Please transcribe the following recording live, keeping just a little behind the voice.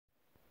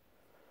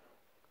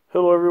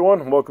Hello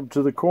everyone, welcome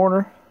to the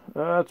corner.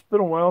 It's been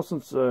a while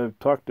since I've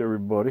talked to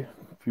everybody,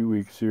 a few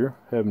weeks here.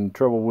 Having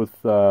trouble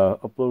with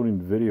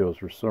uploading videos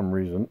for some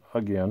reason,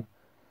 again.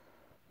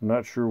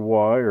 Not sure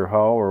why or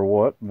how or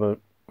what, but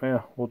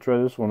yeah, we'll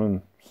try this one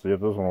and see if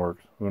this one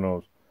works. Who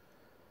knows?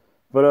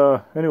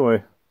 But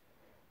anyway,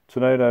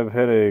 tonight I've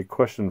had a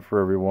question for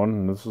everyone,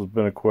 and this has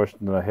been a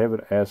question that I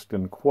haven't asked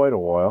in quite a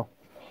while.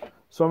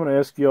 So I'm going to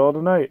ask you all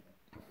tonight.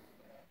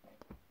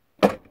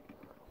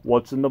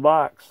 What's in the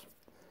box?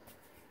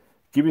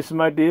 Give me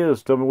some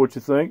ideas. Tell me what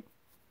you think.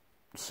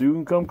 See who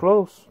can come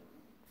close.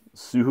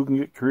 See who can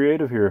get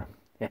creative here.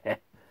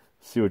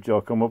 See what y'all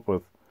come up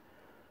with.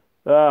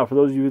 For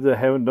those of you that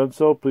haven't done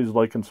so, please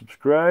like and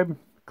subscribe.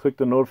 Click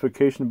the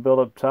notification bell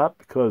up top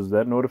because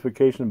that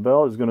notification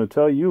bell is going to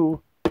tell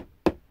you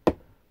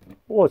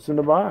what's in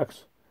the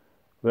box.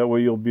 That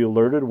way you'll be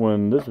alerted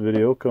when this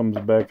video comes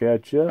back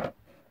at you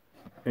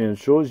and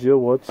shows you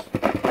what's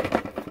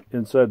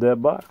inside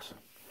that box.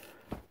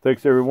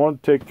 Thanks everyone.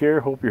 Take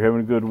care. Hope you're having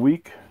a good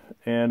week.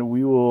 And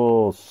we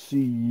will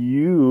see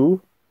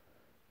you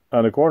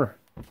on the corner.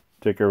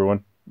 Take care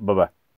everyone. Bye-bye.